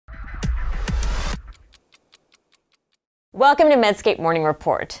Welcome to Medscape Morning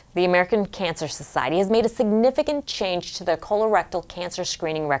Report. The American Cancer Society has made a significant change to their colorectal cancer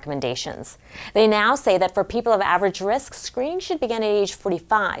screening recommendations. They now say that for people of average risk, screening should begin at age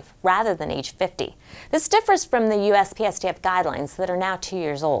 45 rather than age 50. This differs from the USPSTF guidelines that are now 2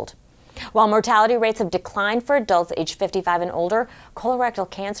 years old. While mortality rates have declined for adults aged 55 and older, colorectal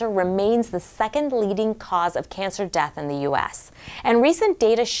cancer remains the second leading cause of cancer death in the U.S. And recent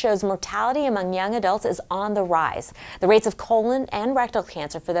data shows mortality among young adults is on the rise. The rates of colon and rectal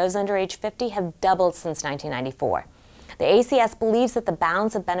cancer for those under age 50 have doubled since 1994. The ACS believes that the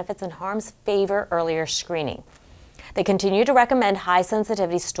balance of benefits and harms favor earlier screening. They continue to recommend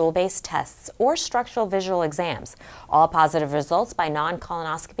high-sensitivity stool-based tests or structural visual exams. All positive results by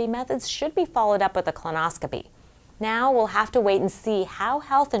non-colonoscopy methods should be followed up with a colonoscopy. Now we'll have to wait and see how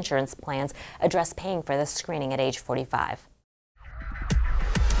health insurance plans address paying for this screening at age 45.